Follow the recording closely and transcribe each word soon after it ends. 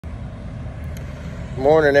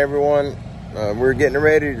Morning, everyone. We're getting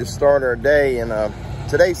ready to start our day, and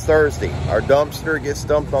today's Thursday. Our dumpster gets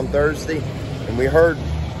dumped on Thursday, and we heard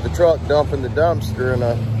the truck dumping the dumpster, and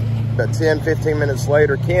about 10-15 minutes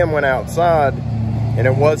later, Kim went outside, and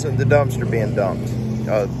it wasn't the dumpster being dumped.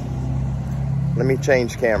 Let me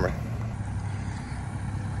change camera.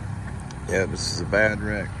 Yeah, this is a bad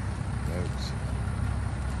wreck, folks.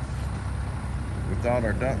 We thought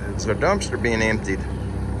it's our dumpster being emptied.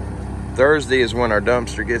 Thursday is when our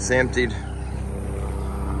dumpster gets emptied.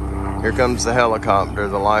 Here comes the helicopter,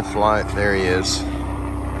 the life flight. There he is.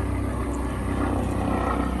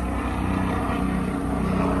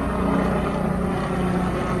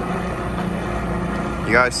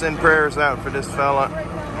 You guys send prayers out for this fella.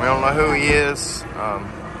 We don't know who he is.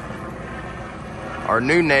 Our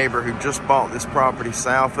new neighbor who just bought this property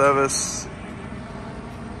south of us,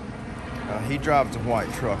 he drives a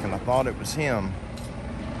white truck, and I thought it was him.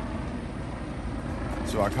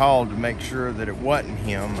 So I called to make sure that it wasn't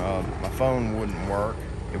him. My phone wouldn't work.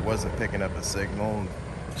 It wasn't picking up a signal.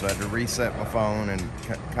 So I had to reset my phone, and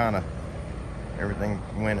kind of everything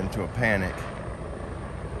went into a panic.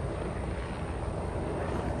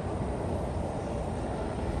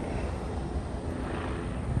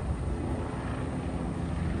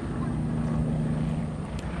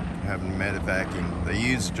 Having medevac him. They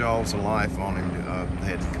used jaws of life on him. They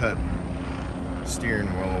had to cut steering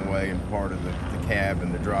wheel away and part of the cab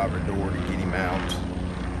and the driver door to get him out.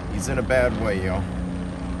 He's in a bad way, y'all.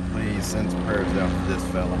 Please send some prayers out for this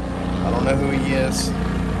fella. I don't know who he is.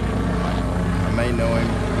 I may know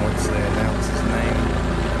him once they announce his name.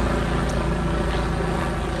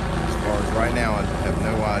 As far as right now, I have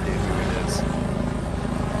no idea who it is.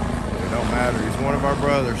 It don't matter. He's one of our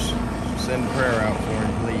brothers. Send a prayer out for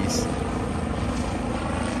him, please.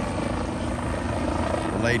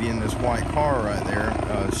 Lady in this white car right there,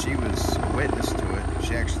 she was a witness to it.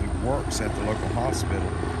 She actually works at the local hospital.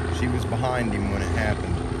 She was behind him when it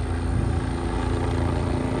happened.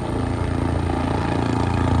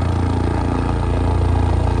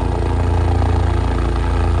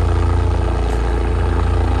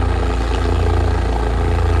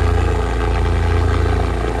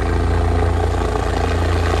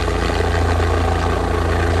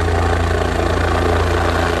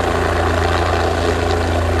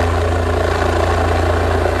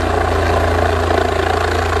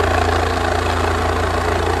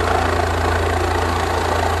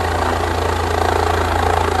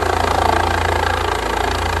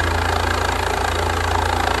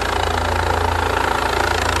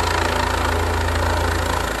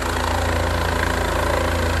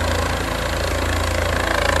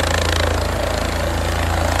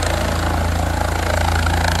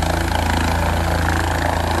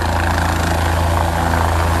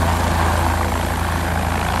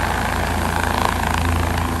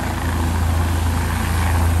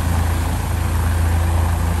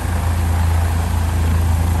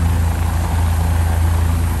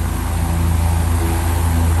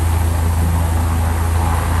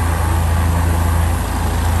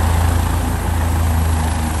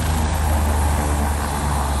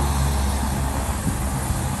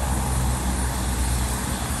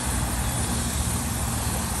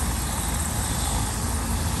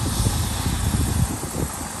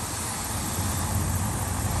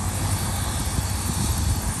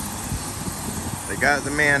 Got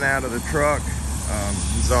the man out of the truck.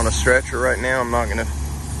 He's on a stretcher right now. I'm not going to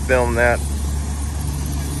film that.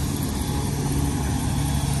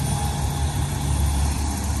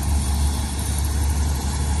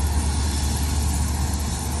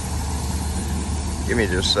 Give me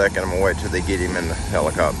just a second. I'm going to wait till they get him in the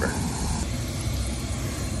helicopter.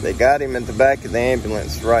 They got him at the back of the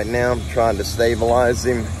ambulance right now. I'm trying to stabilize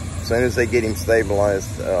him. As soon as they get him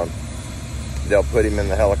stabilized, they'll put him in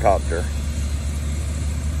the helicopter.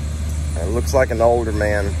 It looks like an older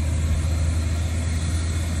man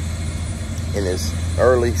in his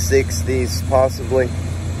early 60s, possibly.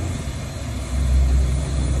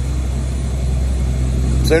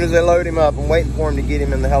 As soon as they load him up, I'm waiting for him to get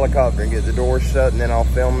him in the helicopter and get the door shut, and then I'll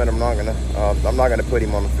film it. I'm not gonna put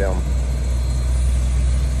him on the film.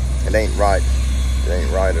 It ain't right. It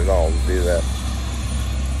ain't right at all to do that.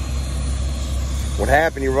 What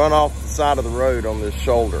happened? He run off the side of the road on this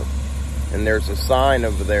shoulder. And there's a sign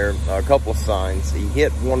over there, a couple of signs. He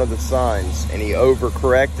hit one of the signs and he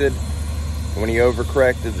overcorrected. When he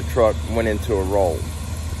overcorrected, the truck went into a roll.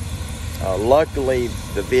 Luckily,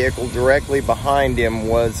 the vehicle directly behind him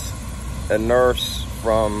was a nurse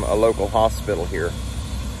from a local hospital here.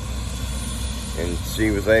 And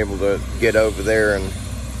she was able to get over there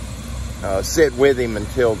and sit with him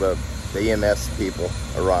until the the EMS people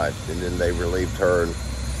arrived, and then they relieved her and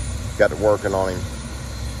got to working on him.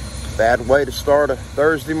 Bad way to start a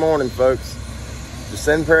Thursday morning, folks. Just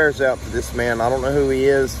send prayers out to this man. I don't know who he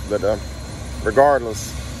is, but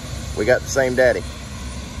regardless, we got the same daddy.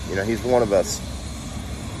 You know, he's one of us.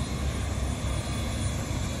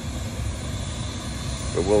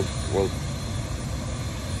 But we'll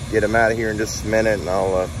get him out of here in just a minute, and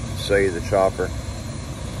I'll show you the chopper.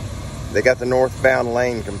 They got the northbound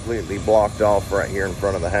lane completely blocked off right here in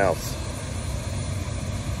front of the house.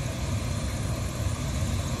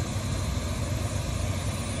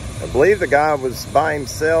 I believe the guy was by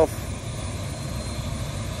himself.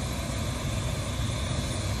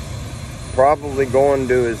 Probably going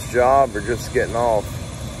to his job or just getting off.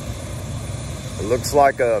 It looks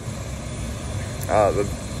like that's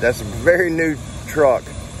a very new truck.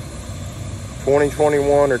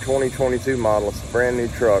 2021 or 2022 model. It's a brand new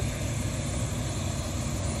truck.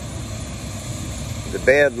 The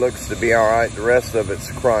bed looks to be all right. The rest of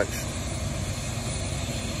it's crunched.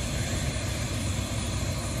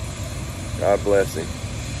 God bless him.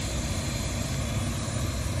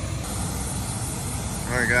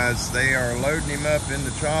 All right, guys, they are loading him up in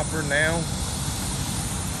the chopper now.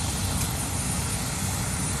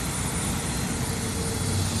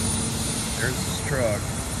 There's his truck.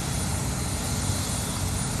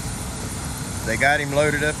 They got him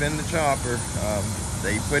loaded up in the chopper.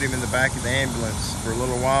 They put him in the back of the ambulance for a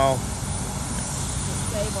little while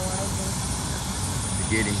to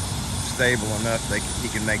get him stable enough he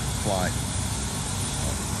can make the flight.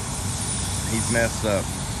 He's messed up.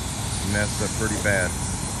 He messed up pretty bad.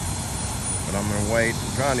 But I'm gonna wait.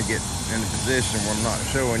 I'm trying to get in a position where I'm not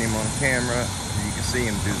showing him on camera so you can see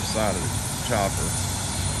him through the side of the chopper.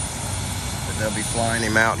 But they'll be flying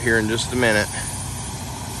him out here in just a minute.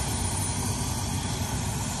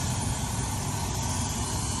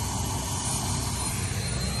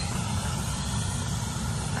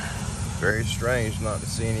 Very strange not to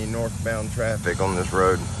see any northbound traffic on this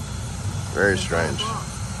road. Very strange.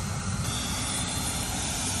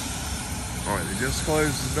 All right, they just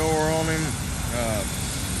closed the door on him.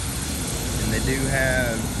 And they do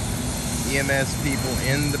have EMS people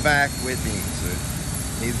in the back with him, so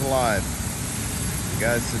he's alive. You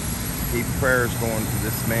guys should keep prayers going for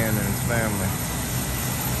this man and his family.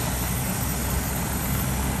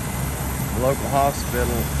 The local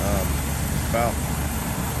hospital, about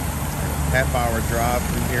half-hour drive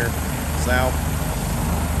from here south,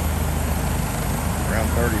 around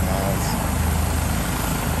 30 miles.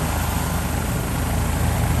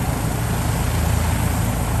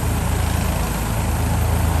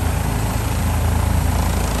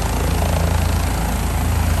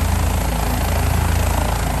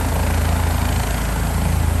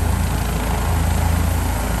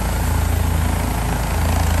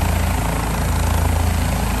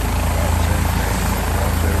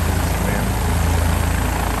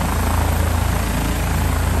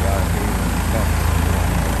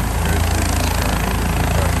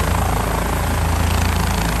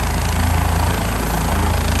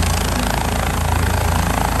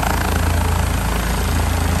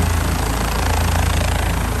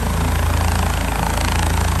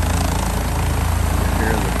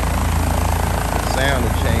 Sound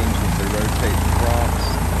will change as they rotate the props.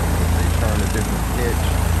 If they turn a different pitch,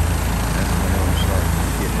 that's when it'll start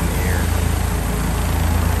getting in the air.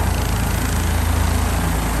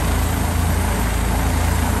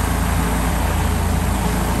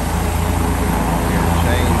 It'll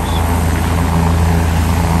change.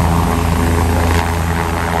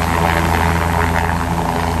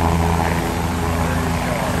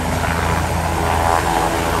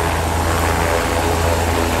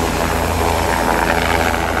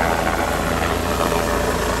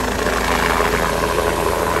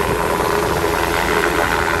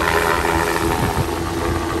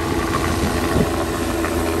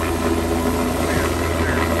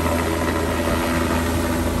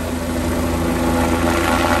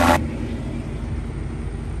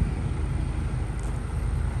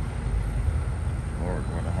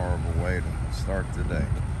 Way to start the day.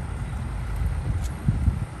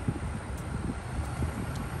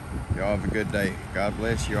 Y'all have a good day. God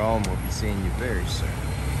bless you all, and we'll be seeing you very soon.